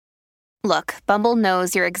Look, Bumble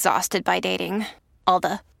knows you're exhausted by dating. All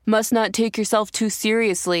the must not take yourself too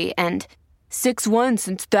seriously and 6'1"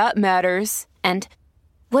 since that matters. And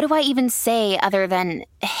what do I even say other than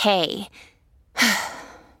hey?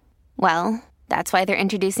 Well, that's why they're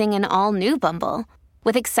introducing an all-new Bumble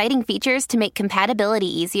with exciting features to make compatibility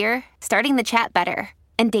easier, starting the chat better,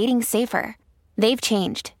 and dating safer. They've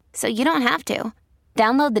changed, so you don't have to.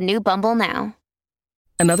 Download the new Bumble now.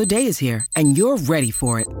 Another day is here, and you're ready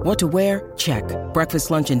for it. What to wear? Check.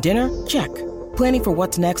 Breakfast, lunch, and dinner? Check. Planning for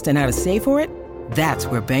what's next and how to save for it? That's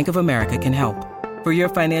where Bank of America can help. For your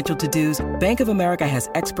financial to-dos, Bank of America has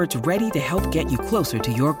experts ready to help get you closer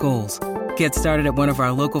to your goals. Get started at one of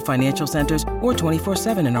our local financial centers or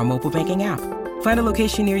 24/7 in our mobile banking app. Find a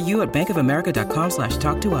location near you at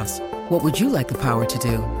bankofamerica.com/talktous. What would you like the power to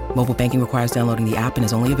do? Mobile banking requires downloading the app and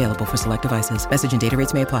is only available for select devices. Message and data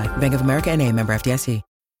rates may apply. Bank of America N.A., member FDIC.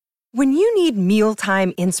 When you need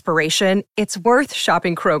mealtime inspiration, it's worth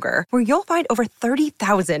shopping Kroger, where you'll find over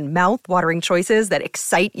 30,000 mouth-watering choices that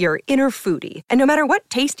excite your inner foodie. And no matter what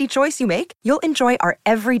tasty choice you make, you'll enjoy our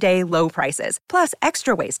everyday low prices, plus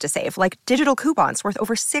extra ways to save, like digital coupons worth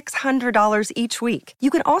over $600 each week. You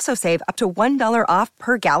can also save up to $1 off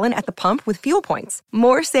per gallon at the pump with fuel points.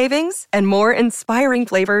 More savings and more inspiring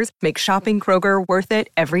flavors make shopping Kroger worth it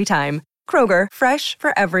every time. Kroger, fresh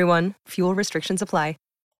for everyone. Fuel restrictions apply.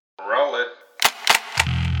 Roll it.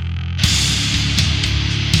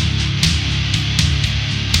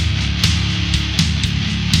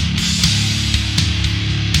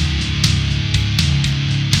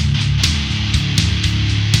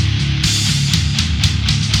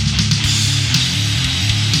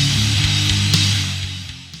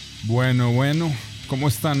 Bueno, ¿cómo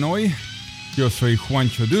están hoy? Yo soy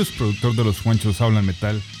Juancho Deuce, productor de Los Juanchos Hablan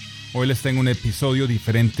Metal. Hoy les tengo un episodio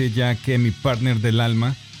diferente ya que mi partner del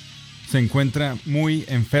alma se encuentra muy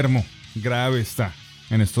enfermo, grave está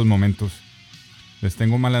en estos momentos. Les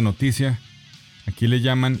tengo mala noticia. Aquí le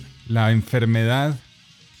llaman la enfermedad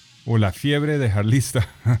o la fiebre de harlista.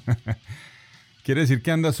 Quiere decir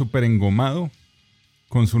que anda súper engomado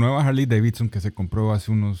con su nueva Harley Davidson que se compró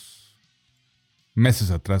hace unos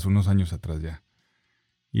meses atrás, unos años atrás ya.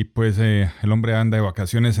 Y pues el hombre anda de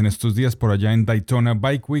vacaciones en estos días por allá en Daytona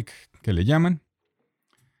Bike Week, que le llaman.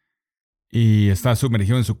 Y está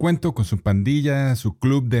sumergido en su cuento con su pandilla, su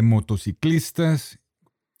club de motociclistas.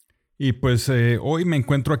 Y pues hoy me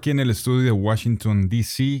encuentro aquí en el estudio de Washington,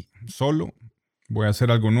 D.C. solo. Voy a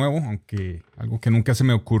hacer algo nuevo, aunque algo que nunca se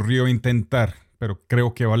me ocurrió intentar, pero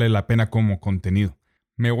creo que vale la pena como contenido.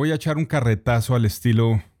 Me voy a echar un carretazo al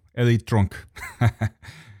estilo Eddie Trunk.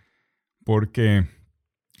 Porque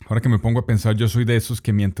ahora que me pongo a pensar, yo soy de esos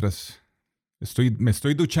que mientras me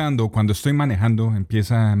estoy duchando, cuando estoy manejando,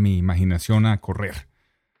 empieza mi imaginación a correr.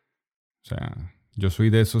 O sea, yo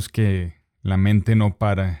soy de esos que la mente no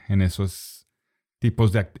para en esos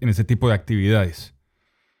tipos en ese tipo de actividades,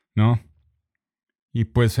 ¿no? Y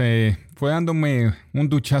pues fue dándome un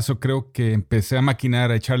duchazo, creo que empecé a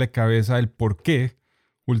maquinar, a echarle cabeza el por qué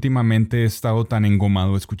últimamente he estado tan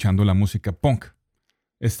engomado escuchando la música punk.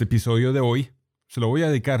 Este episodio de hoy se lo voy a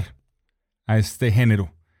dedicar a este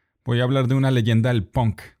género. Voy a hablar de una leyenda del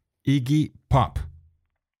punk, Iggy Pop.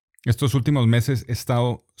 Estos últimos meses he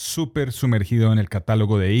estado súper sumergido en el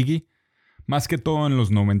catálogo de Iggy, más que todo en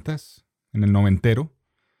los 90s, en el noventero.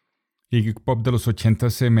 Iggy Pop de los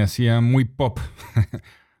 80s se me hacía muy pop,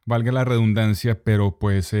 valga la redundancia, pero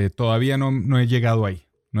pues todavía no he llegado ahí,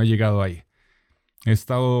 He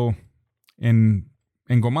estado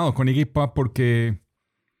engomado con Iggy Pop porque,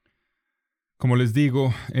 como les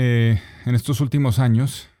digo, en estos últimos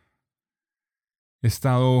años he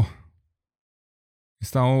estado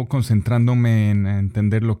concentrándome en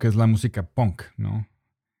entender lo que es la música punk, ¿no?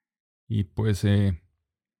 Y pues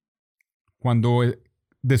cuando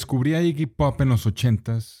descubrí a Iggy Pop en los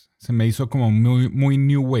 80s, se me hizo como muy, muy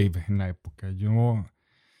new wave en la época.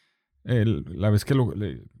 La vez que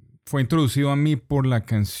fue introducido a mí por la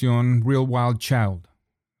canción Real Wild Child,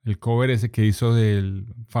 el cover ese que hizo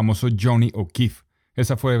del famoso Johnny O'Keefe.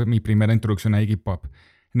 Esa fue mi primera introducción a Iggy Pop.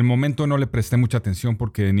 En el momento no le presté mucha atención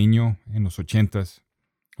porque de niño, en los 80s,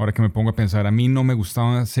 ahora que me pongo a pensar, a mí no me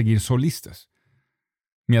gustaba seguir solistas.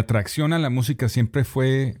 Mi atracción a la música siempre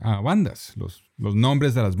fue a bandas. Los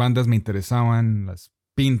nombres de las bandas me interesaban, las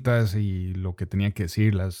pintas y lo que tenían que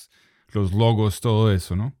decir, los logos, todo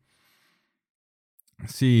eso, ¿no?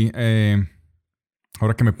 Sí,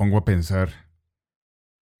 ahora que me pongo a pensarlo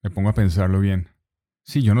bien.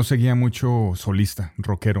 Sí, yo no seguía mucho solista,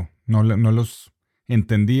 rockero. No los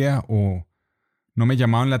entendía o no me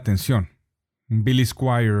llamaban la atención. Un Billy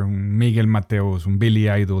Squier, un Miguel Mateos, un Billy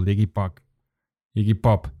Idol, Iggy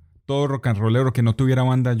Pop. todo rock and rollero que no tuviera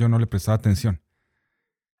banda, yo no le prestaba atención.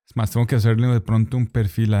 Es más, tengo que hacerle de pronto un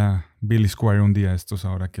perfil a Billy Squier un día estos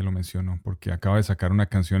ahora que lo menciono, porque acaba de sacar una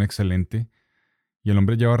canción excelente y el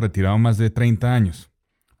hombre lleva retirado más de 30 años.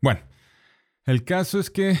 Bueno, el caso es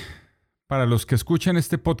que para los que escuchan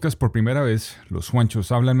este podcast por primera vez, los Juanchos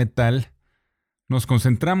hablan metal, nos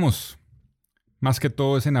concentramos más que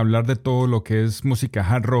todo es en hablar de todo lo que es música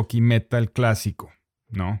hard rock y metal clásico,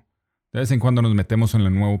 ¿no? De vez en cuando nos metemos en lo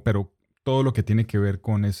nuevo, pero todo lo que tiene que ver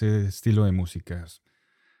con ese estilo de música,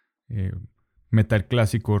 metal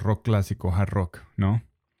clásico, hard rock, ¿no?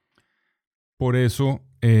 Por eso,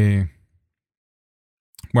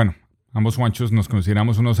 bueno, ambos Juanchos nos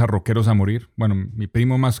consideramos unos jarroqueros a morir. Bueno, mi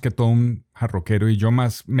primo más que todo un jarroquero y yo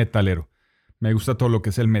más metalero. Me gusta todo lo que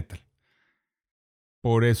es el metal.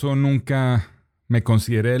 Por eso nunca me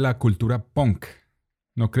consideré de la cultura punk.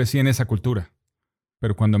 No crecí en esa cultura.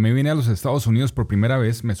 Pero cuando me vine a los Estados Unidos por primera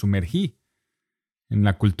vez, me sumergí en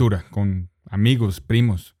la cultura con amigos,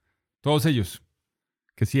 primos, todos ellos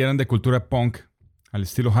que sí eran de cultura punk, al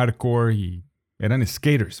estilo hardcore y eran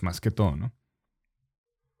skaters más que todo, ¿no?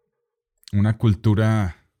 Una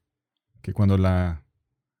cultura que cuando la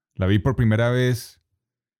vi por primera vez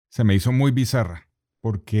se me hizo muy bizarra,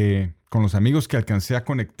 porque con los amigos que alcancé a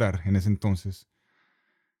conectar en ese entonces,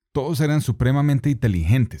 todos eran supremamente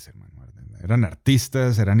inteligentes, hermano. Eran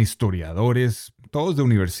artistas, eran historiadores, todos de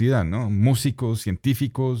universidad, ¿no? Músicos,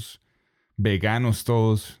 científicos, veganos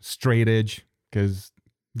todos, straight edge, que es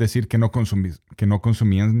decir que no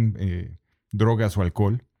consumían drogas o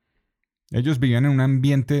alcohol. Ellos vivían en un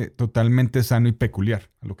ambiente totalmente sano y peculiar,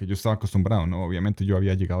 a lo que yo estaba acostumbrado, ¿no? Obviamente yo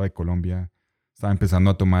había llegado de Colombia, estaba empezando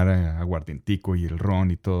a tomar aguardientico y el ron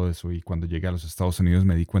y todo eso, y cuando llegué a los Estados Unidos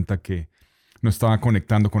me di cuenta que no estaba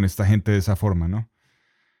conectando con esta gente de esa forma, ¿no?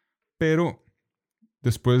 Pero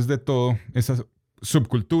después de todo, esa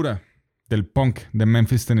subcultura del punk de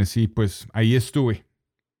Memphis, Tennessee, pues ahí estuve.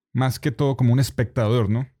 Más que todo como un espectador,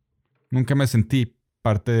 ¿no? Nunca me sentí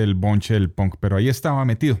parte del bonche del punk, pero ahí estaba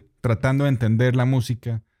metido, tratando de entender la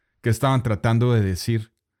música que estaban tratando de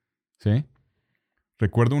decir, ¿sí?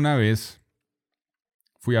 Recuerdo una vez,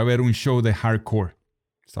 fui a ver un show de hardcore.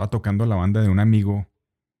 Estaba tocando la banda de un amigo.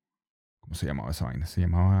 ¿Cómo se llamaba esa vaina? Se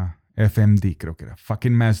llamaba FMD, creo que era.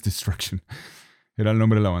 Fucking Mass Destruction. Era el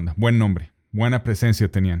nombre de la banda. Buen nombre. Buena presencia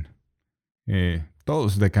tenían.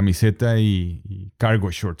 Todos de camiseta y cargo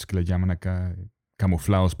shorts, que le llaman acá,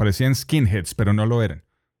 camuflados. Parecían skinheads, pero no lo eran.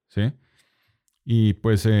 ¿Sí? Y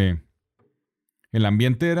pues el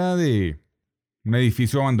ambiente era de un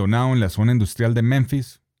edificio abandonado en la zona industrial de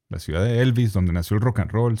Memphis, la ciudad de Elvis, donde nació el rock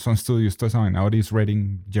and roll, Sun Studios, toda esa vaina, Otis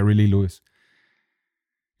Redding, Jerry Lee Lewis.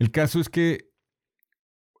 El caso es que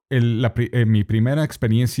mi primera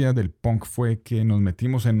experiencia del punk fue que nos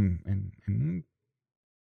metimos en un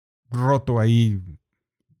roto ahí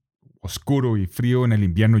oscuro y frío en el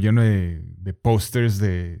invierno, lleno de pósters,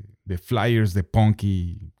 de flyers de punk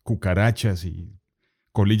y cucarachas y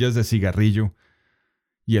colillas de cigarrillo.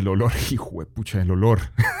 Y el olor, hijo de pucha, el olor.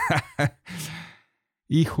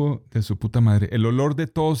 Hijo de su puta madre. El olor de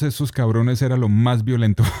todos esos cabrones era lo más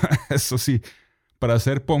violento. Eso sí, para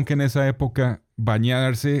hacer punk en esa época,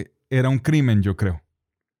 bañarse era un crimen, yo creo.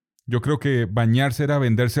 Yo creo que bañarse era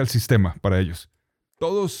venderse al sistema para ellos.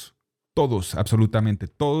 Todos, absolutamente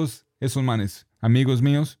todos esos manes, amigos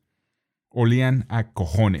míos, olían a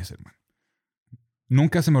cojones, hermano.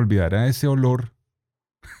 Nunca se me olvidará ese olor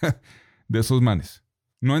de esos manes.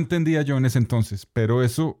 No entendía yo en ese entonces, pero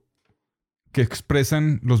eso que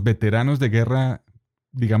expresan los veteranos de guerra,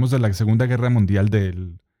 digamos de la Segunda Guerra Mundial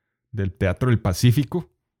del Teatro del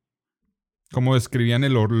Pacífico, como describían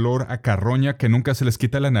el olor a carroña que nunca se les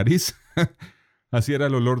quita la nariz. Así era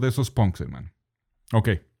el olor de esos punks, hermano. Ok,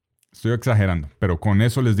 estoy exagerando, pero con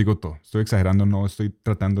eso les digo todo. Estoy exagerando, no estoy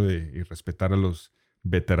tratando de irrespetar a los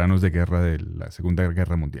veteranos de guerra de la Segunda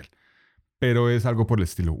Guerra Mundial. Pero es algo por el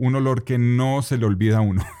estilo. Un olor que no se le olvida a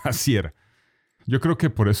uno. Así era. Yo creo que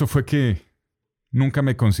por eso fue que nunca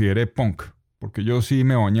me consideré punk, porque yo sí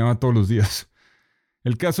me bañaba todos los días.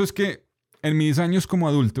 El caso es que en mis años como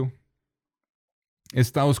adulto he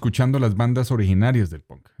estado escuchando las bandas originarias del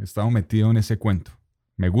punk. He estado metido en ese cuento.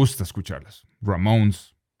 Me gusta escucharlas.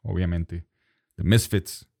 Ramones, obviamente. The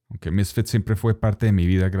Misfits, aunque Misfits siempre fue parte de mi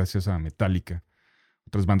vida gracias a Metallica.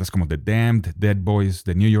 Otras bandas como The Damned, Dead Boys,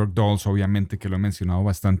 The New York Dolls, obviamente, que lo he mencionado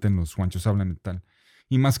bastante en los Juanchos Hablan Metal.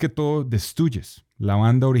 Y más que todo, The Stooges, la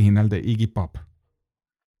banda original de Iggy Pop.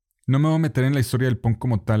 No me voy a meter en la historia del punk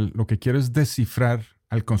como tal. Lo que quiero es descifrar,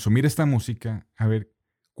 al consumir esta música, a ver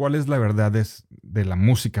cuál es la verdad de la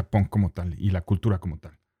música punk como tal y la cultura como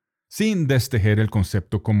tal. Sin destejer el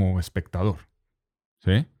concepto como espectador.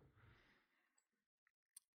 ¿Sí?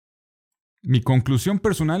 Mi conclusión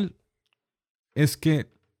personal es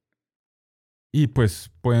que, y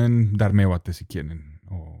pues pueden darme bate si quieren,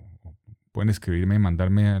 o pueden escribirme y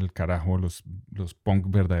mandarme al carajo los punk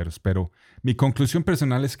verdaderos, pero mi conclusión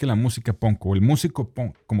personal es que la música punk, o el músico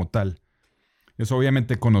punk como tal, es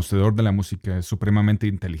obviamente conocedor de la música, es supremamente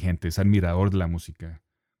inteligente, es admirador de la música,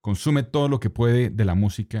 consume todo lo que puede de la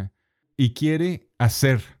música y quiere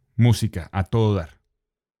hacer música a todo dar.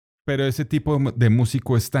 Pero ese tipo de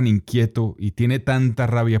músico es tan inquieto y tiene tanta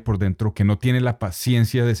rabia por dentro que no tiene la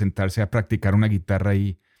paciencia de sentarse a practicar una guitarra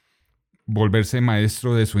y volverse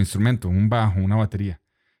maestro de su instrumento, un bajo, una batería.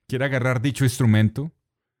 Quiere agarrar dicho instrumento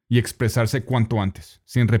y expresarse cuanto antes,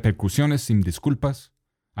 sin repercusiones, sin disculpas.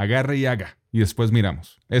 Agarre y haga, y después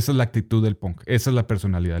miramos. Esa es la actitud del punk, esa es la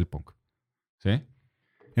personalidad del punk. ¿Sí?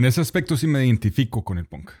 En ese aspecto sí me identifico con el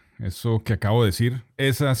punk. Eso que acabo de decir,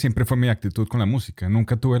 esa siempre fue mi actitud con la música.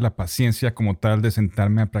 Nunca tuve la paciencia como tal de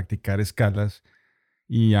sentarme a practicar escalas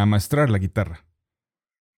y a maestrar la guitarra.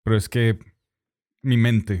 Pero es que mi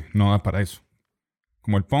mente no da para eso.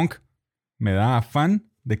 Como el punk, me da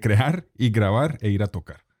afán de crear y grabar e ir a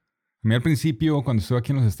tocar. A mí al principio, cuando estuve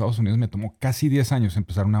aquí en los Estados Unidos, me tomó casi 10 años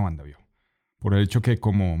empezar una banda, viejo. Por el hecho que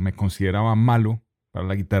como me consideraba malo para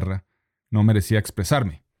la guitarra, no merecía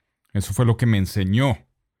expresarme. Eso fue lo que me enseñó.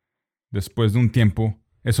 Después de un tiempo,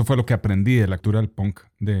 eso fue lo que aprendí de la lectura del punk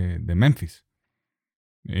de Memphis.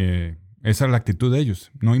 Esa es la actitud de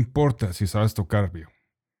ellos. No importa si sabes tocar, viejo.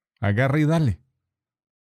 Agarra y dale.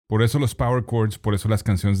 Por eso los power chords, por eso las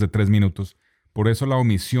canciones de 3 minutos, por eso la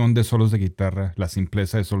omisión de solos de guitarra, la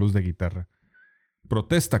simpleza de solos de guitarra.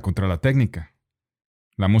 Protesta contra la técnica.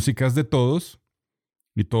 La música es de todos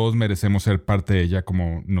y todos merecemos ser parte de ella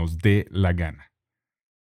como nos dé la gana.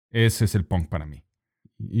 Ese es el punk para mí.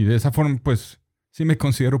 Y de esa forma, pues, sí me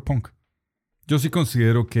considero punk. Yo sí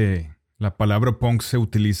considero que la palabra punk se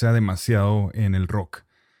utiliza demasiado en el rock.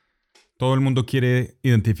 Todo el mundo quiere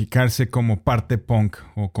identificarse como parte punk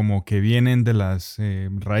o como que vienen de las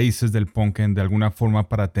raíces del punk de alguna forma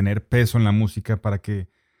para tener peso en la música,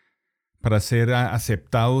 para ser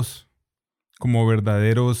aceptados como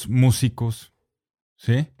verdaderos músicos,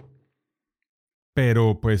 ¿sí?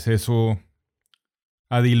 Pero pues eso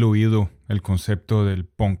ha diluido el concepto del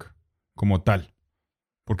punk como tal,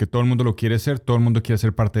 porque todo el mundo lo quiere ser, todo el mundo quiere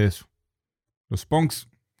ser parte de eso. Los punks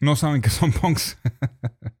no saben que son punks.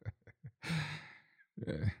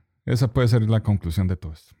 Esa puede ser la conclusión de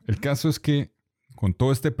todo esto. El caso es que con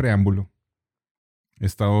todo este preámbulo he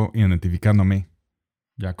estado identificándome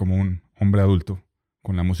ya como un hombre adulto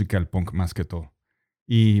con la música del punk más que todo.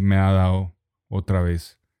 Y me ha dado otra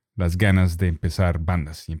vez las ganas de empezar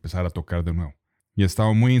bandas y empezar a tocar de nuevo. Y he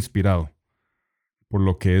estado muy inspirado por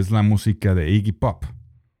lo que es la música de Iggy Pop.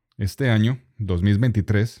 Este año,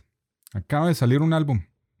 2023, acaba de salir un álbum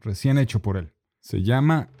recién hecho por él. Se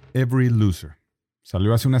llama Every Loser.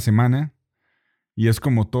 Salió hace una semana y es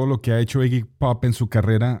como todo lo que ha hecho Iggy Pop en su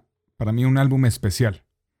carrera, para mí un álbum especial.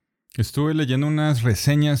 Estuve leyendo unas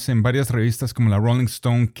reseñas en varias revistas como la Rolling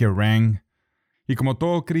Stone, Kerrang! Y como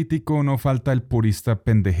todo crítico, no falta el purista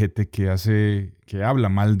pendejete que habla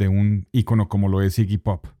mal de un ícono como lo es Iggy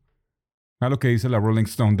Pop. A lo que dice la Rolling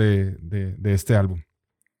Stone de este álbum.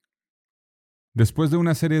 Después de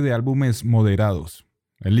una serie de álbumes moderados,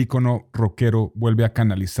 el ícono rockero vuelve a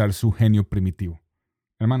canalizar su genio primitivo.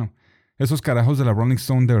 Hermano, esos carajos de la Rolling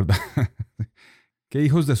Stone, de verdad. Qué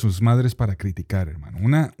hijos de sus madres para criticar, hermano.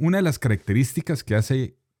 Una de las características que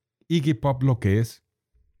hace Iggy Pop lo que es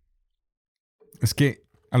que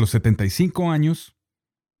a los 75 años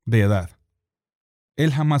de edad,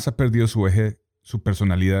 él jamás ha perdido su eje, su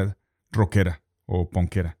personalidad rockera o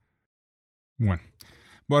punkera. Bueno,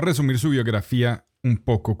 voy a resumir su biografía un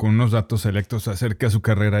poco con unos datos selectos acerca de su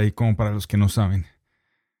carrera y como para los que no saben.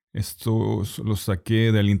 Estos los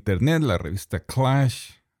saqué del internet, la revista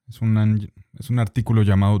Clash. Es un artículo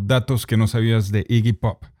llamado Datos que no sabías de Iggy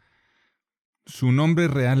Pop. Su nombre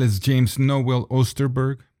real es James Noel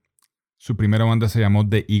Osterberg. Su primera banda se llamó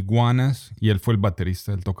The Iguanas y él fue el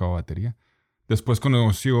baterista, él tocaba batería. Después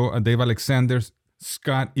conoció a Dave Alexander,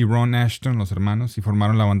 Scott y Ron Ashton, los hermanos, y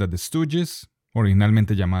formaron la banda The Stooges,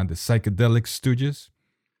 originalmente llamada The Psychedelic Stooges.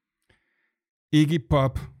 Iggy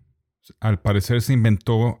Pop, al parecer, se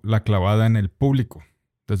inventó la clavada en el público,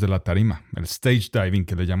 desde la tarima, el stage diving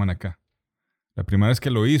que le llaman acá. La primera vez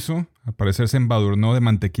que lo hizo, al parecer se embadurnó de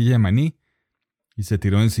mantequilla de maní y se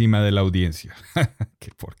tiró encima de la audiencia.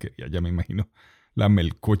 Qué porquería, ya me imagino la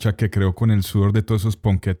melcocha que creó con el sudor de todos esos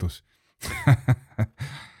ponquetos.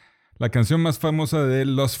 La canción más famosa de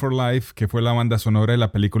él, Lust for Life, que fue la banda sonora de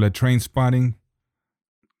la película Trainspotting,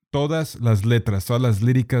 Todas las letras, todas las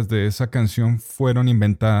líricas de esa canción fueron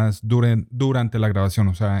inventadas durante la grabación,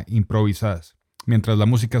 o sea, improvisadas. Mientras la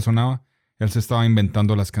música sonaba, él se estaba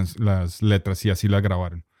inventando las letras y así las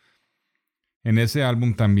grabaron. En ese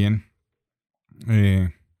álbum también,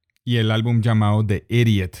 y el álbum llamado The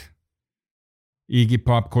Idiot, Iggy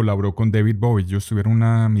Pop colaboró con David Bowie. Ellos tuvieron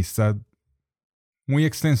una amistad muy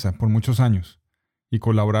extensa por muchos años y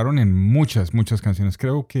colaboraron en muchas canciones,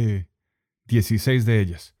 creo que 16 de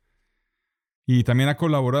ellas. Y también ha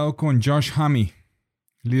colaborado con Josh Homme,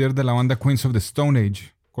 líder de la banda Queens of the Stone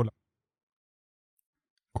Age.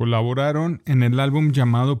 Colaboraron en el álbum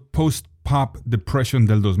llamado Post Pop Depression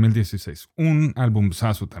del 2016. Un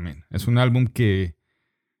albumzazo también. Es un álbum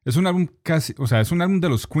casi, o sea, es un álbum de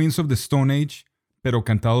los Queens of the Stone Age, pero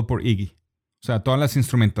cantado por Iggy. O sea, todas las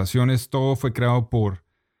instrumentaciones, todo fue creado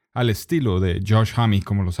al estilo de Josh Homme,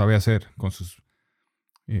 como lo sabe hacer, con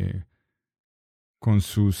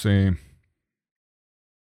sus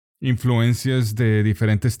influencias de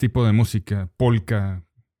diferentes tipos de música, polka,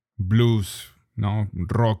 blues, ¿no?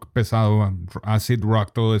 Rock pesado, acid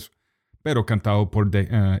rock, todo eso, pero cantado por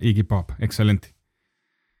Iggy Pop. Excelente.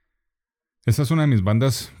 Esta es una de mis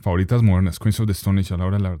bandas favoritas modernas, Queens of the Stone Age, a la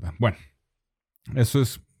hora de la verdad. Bueno, eso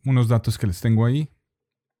es unos datos que les tengo ahí.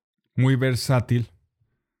 Muy versátil,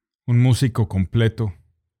 un músico completo,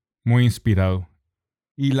 muy inspirado.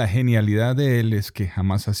 Y la genialidad de él es que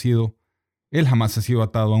jamás ha sido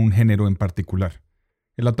atado a un género en particular.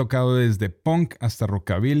 Él ha tocado desde punk hasta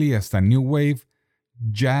rockabilly, hasta new wave,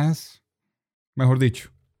 jazz, mejor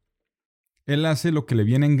dicho. Él hace lo que le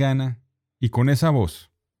viene en gana y con esa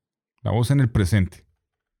voz, la voz en el presente,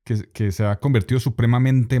 que se ha convertido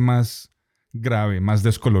supremamente más grave, más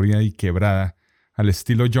descolorida y quebrada, al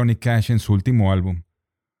estilo Johnny Cash en su último álbum,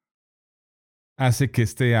 hace que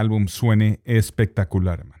este álbum suene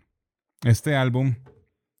espectacular, hermano. Este álbum,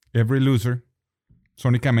 Every Loser,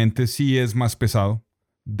 sónicamente sí es más pesado,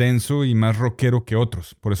 denso y más rockero que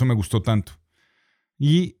otros. Por eso me gustó tanto.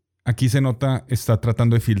 Y aquí se nota, está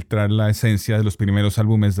tratando de filtrar la esencia de los primeros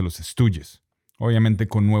álbumes de los Stooges. Obviamente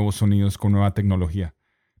con nuevos sonidos, con nueva tecnología,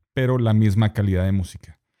 pero la misma calidad de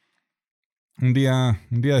música. Un día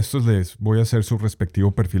de estos les voy a hacer su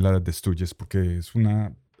respectivo perfil a The Stooges porque es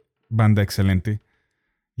una banda excelente,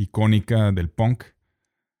 icónica del punk,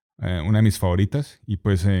 una de mis favoritas. Y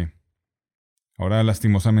pues ahora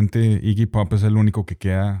lastimosamente Iggy Pop es el único que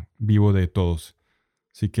queda vivo de todos.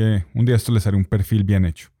 Así que un día esto les haré un perfil bien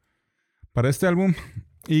hecho. Para este álbum,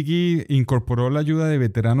 Iggy incorporó la ayuda de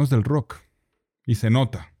veteranos del rock. Y se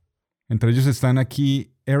nota. Entre ellos están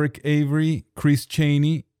aquí Eric Avery, Chris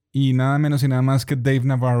Chaney y nada menos y nada más que Dave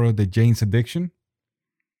Navarro de Jane's Addiction,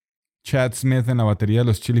 Chad Smith en la batería de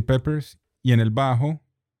los Chili Peppers y en el bajo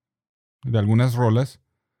de algunas rolas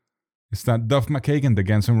está Duff McKagan de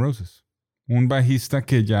Guns N' Roses. Un bajista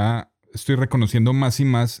que ya estoy reconociendo más y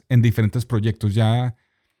más en diferentes proyectos. Ya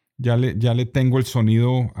le tengo el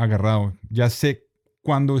sonido agarrado. Ya sé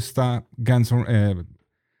cuándo está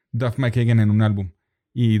Duff McKagan en un álbum.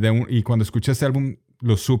 Y cuando escuché este álbum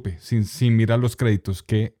lo supe, sin mirar los créditos,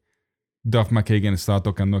 que Duff McKagan estaba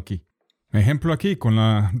tocando aquí. Ejemplo aquí, con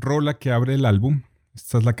la rola que abre el álbum.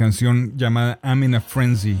 Esta es la canción llamada I'm in a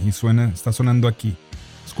Frenzy y está sonando aquí.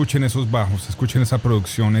 Escuchen esos bajos, escuchen esa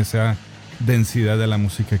producción, esa densidad de la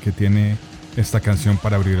música que tiene esta canción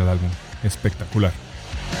para abrir el álbum. Espectacular.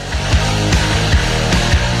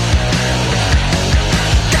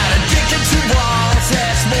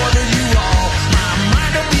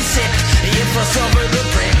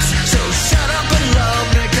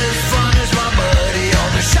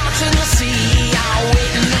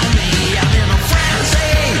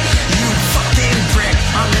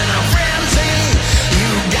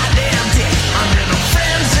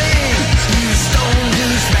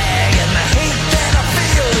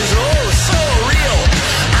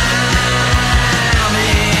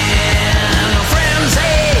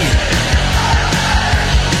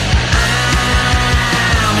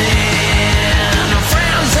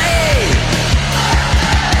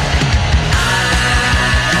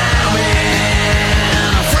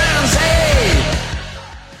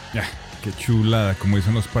 Chulada, como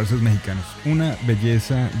dicen los parces mexicanos. Una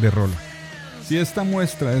belleza de rola. Si esta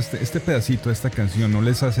muestra, este pedacito de esta canción no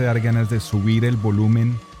les hace dar ganas de subir el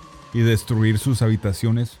volumen y destruir sus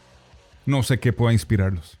habitaciones, no sé qué pueda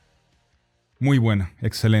inspirarlos. Muy buena,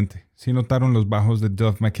 excelente. Sí notaron los bajos de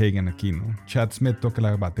Duff McKagan aquí, ¿no? Chad Smith toca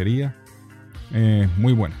la batería.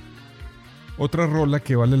 Muy buena. Otra rola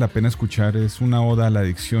que vale la pena escuchar es una oda a la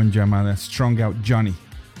adicción llamada Strung Out Johnny.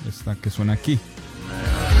 Esta que suena aquí.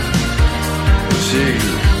 Sí.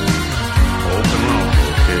 Open up,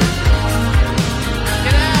 okay.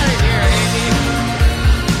 Get out of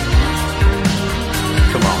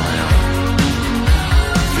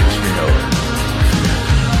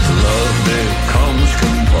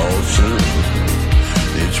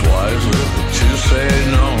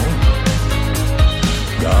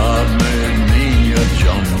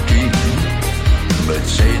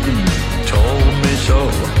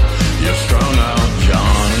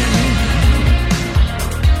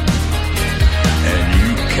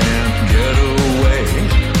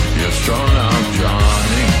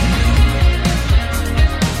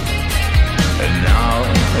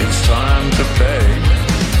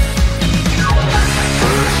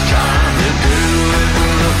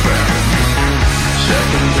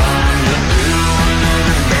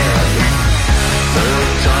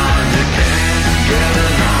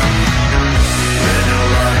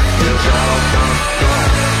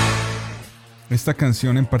Esta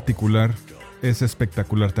canción en particular es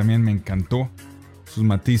espectacular también, me encantó. Sus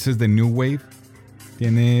matices de New Wave.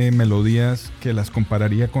 Tiene melodías que las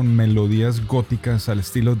compararía con melodías góticas al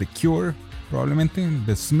estilo de Cure, probablemente,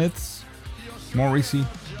 The Smiths, Morrissey.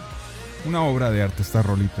 Una obra de arte esta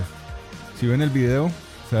rolita. Si ven el video,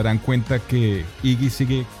 se darán cuenta que Iggy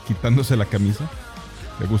sigue quitándose la camisa.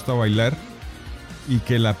 Le gusta bailar. Y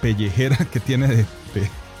que la pellejera que tiene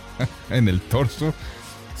en el torso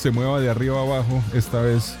se mueva de arriba a abajo, esta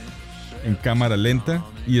vez en cámara lenta,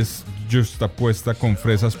 y es justapuesta con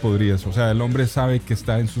fresas podridas. O sea, el hombre sabe que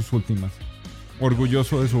está en sus últimas,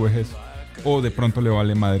 orgulloso de su vejez, o de pronto le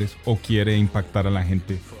vale madres, o quiere impactar a la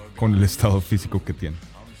gente con el estado físico que tiene.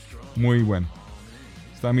 Muy bueno.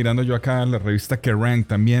 Estaba mirando yo acá la revista Kerrang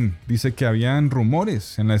también. Dice que habían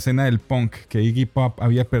rumores en la escena del punk que Iggy Pop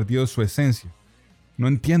había perdido su esencia. No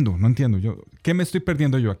entiendo. ¿Qué me estoy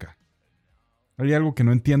perdiendo yo acá? ¿Hay algo que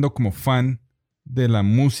no entiendo como fan de la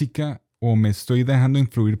música o me estoy dejando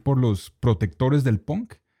influir por los protectores del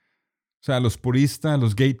punk? O sea, los puristas,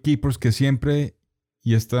 los gatekeepers que siempre,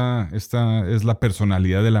 y esta es la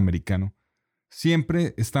personalidad del americano,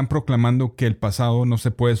 siempre están proclamando que el pasado no se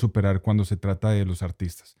puede superar cuando se trata de los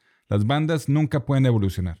artistas. Las bandas nunca pueden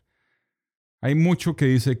evolucionar. Hay mucho que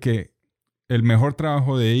dice que el mejor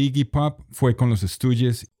trabajo de Iggy Pop fue con los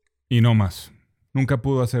Stooges y no más. Nunca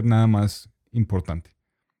pudo hacer nada más importante.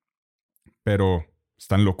 Pero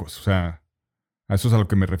están locos, o sea, a eso es a lo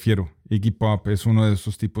que me refiero. Iggy Pop es uno de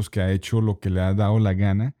esos tipos que ha hecho lo que le ha dado la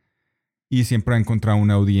gana y siempre ha encontrado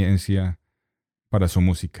una audiencia para su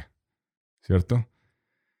música, ¿cierto?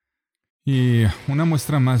 Y una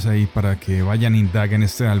muestra más ahí para que vayan e indaguen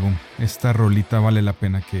este álbum. Esta rolita vale la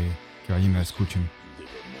pena que vayan y la escuchen.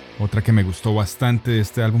 Otra que me gustó bastante de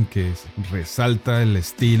este álbum, que resalta el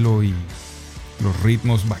estilo y los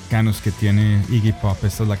ritmos bacanos que tiene Iggy Pop.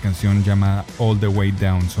 Esta es la canción llamada All the Way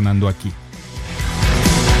Down, sonando aquí.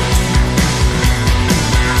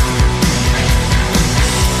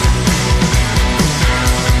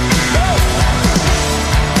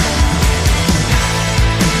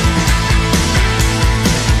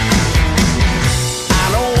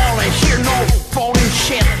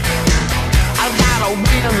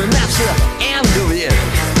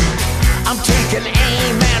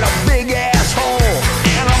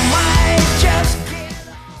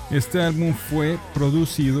 Este álbum fue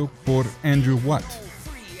producido por Andrew Watt,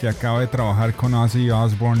 que acaba de trabajar con Ozzy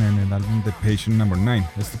Osbourne en el álbum The Patient No. 9.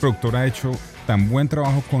 Este productor ha hecho tan buen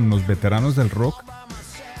trabajo con los veteranos del rock.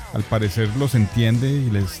 Al parecer los entiende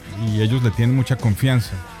y ellos le tienen mucha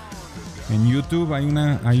confianza. En YouTube hay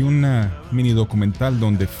una mini documental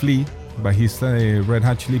donde Flea, bajista de Red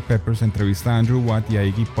Hot Chili Peppers, entrevista a Andrew Watt y a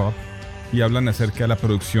Iggy Pop y hablan acerca de la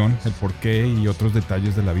producción, el porqué y otros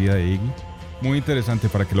detalles de la vida de Iggy. Muy interesante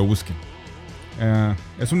para que lo busquen.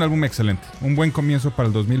 Es un álbum excelente, un buen comienzo para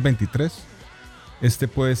el 2023. Este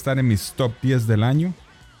puede estar en mis top 10 del año.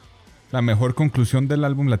 La mejor conclusión del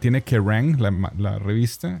álbum la tiene Kerrang, la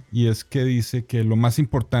revista, y es que dice que lo más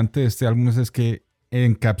importante de este álbum es que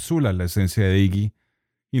encapsula la esencia de Iggy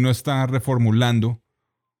y no está reformulando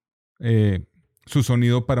su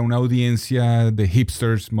sonido para una audiencia de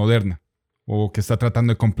hipsters moderna o que está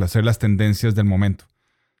tratando de complacer las tendencias del momento,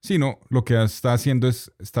 sino lo que está haciendo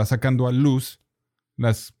es está sacando a luz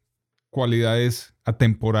las cualidades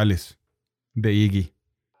atemporales de Iggy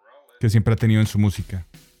que siempre ha tenido en su música,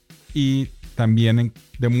 y también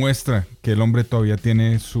demuestra que el hombre todavía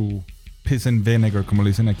tiene su piss and vinegar, como le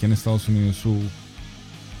dicen aquí en Estados Unidos,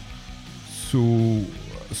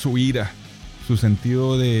 su ira, su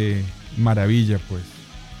sentido de maravilla, pues,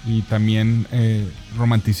 y también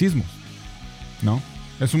romanticismo, ¿no?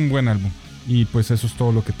 Es un buen álbum y pues eso es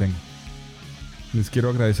todo lo que tengo. Les quiero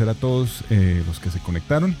agradecer a todos los que se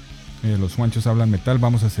conectaron. Los Juanchos Hablan Metal.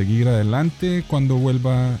 Vamos a seguir adelante cuando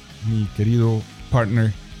vuelva mi querido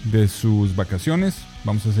partner de sus vacaciones.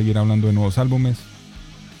 Vamos a seguir hablando de nuevos álbumes.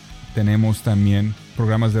 Tenemos también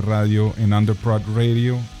programas de radio en Underprod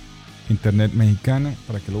Radio, Internet Mexicana,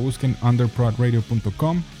 para que lo busquen,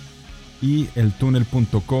 underprodradio.com, y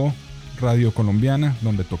eltunel.co, Radio Colombiana,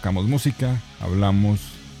 donde tocamos música, hablamos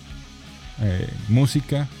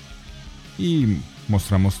música y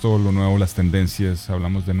mostramos todo lo nuevo, las tendencias,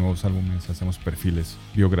 hablamos de nuevos álbumes, hacemos perfiles,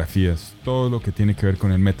 biografías, todo lo que tiene que ver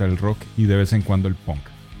con el metal, el rock y de vez en cuando el punk.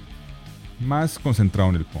 Más concentrado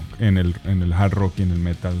en el punk, en el hard rock y en el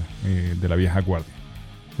metal de la vieja guardia,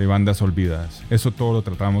 de bandas olvidadas. Eso todo lo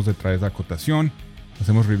tratamos de traer de acotación.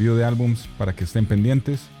 Hacemos review de álbums para que estén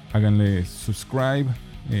pendientes. Háganle subscribe,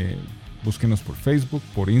 búsquenos por Facebook,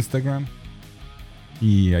 por Instagram,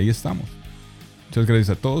 y ahí estamos. Muchas gracias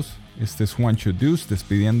a todos. Este es Juancho Deuce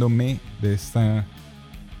despidiéndome de este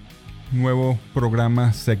nuevo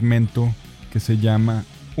programa, segmento que se llama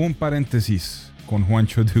Un Paréntesis con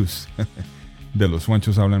Juancho Deuce. De los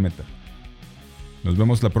Juanchos Hablan Metal. Nos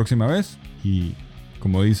vemos la próxima vez y,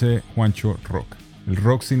 como dice Juancho, rock. El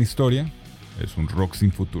rock sin historia es un rock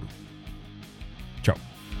sin futuro. Chao.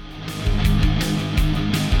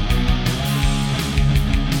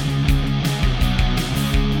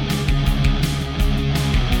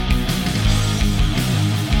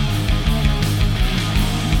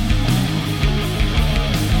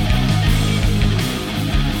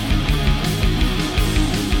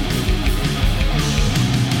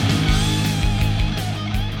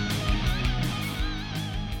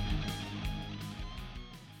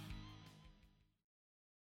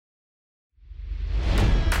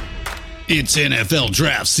 It's NFL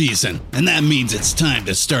draft season, and that means it's time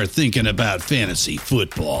to start thinking about fantasy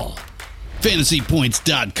football.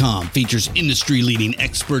 FantasyPoints.com features industry-leading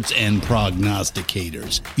experts and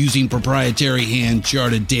prognosticators using proprietary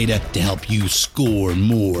hand-charted data to help you score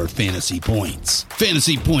more fantasy points.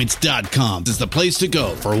 FantasyPoints.com is the place to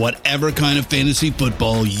go for whatever kind of fantasy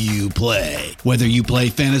football you play. Whether you play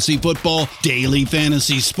fantasy football, daily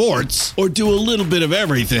fantasy sports, or do a little bit of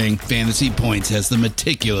everything, Fantasy Points has the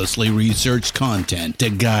meticulously researched content to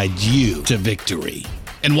guide you to victory.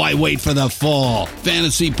 And why wait for the fall?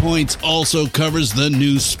 Fantasy Points also covers the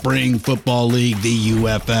new spring football league, the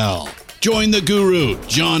UFL. Join the guru,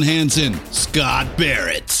 John Hansen, Scott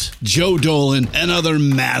Barrett, Joe Dolan, and other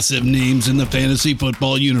massive names in the fantasy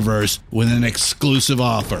football universe with an exclusive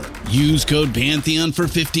offer. Use code Pantheon for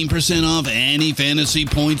 15% off any Fantasy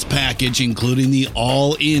Points package, including the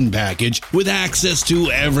all-in package, with access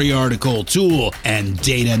to every article, tool, and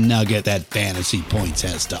data nugget that Fantasy Points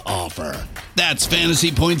has to offer. That's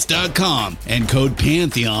FantasyPoints.com and code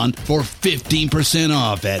Pantheon for 15%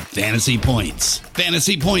 off at Fantasy Points.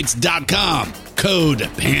 FantasyPoints.com, code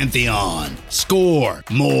Pantheon. Score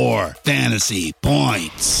more fantasy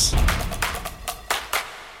points.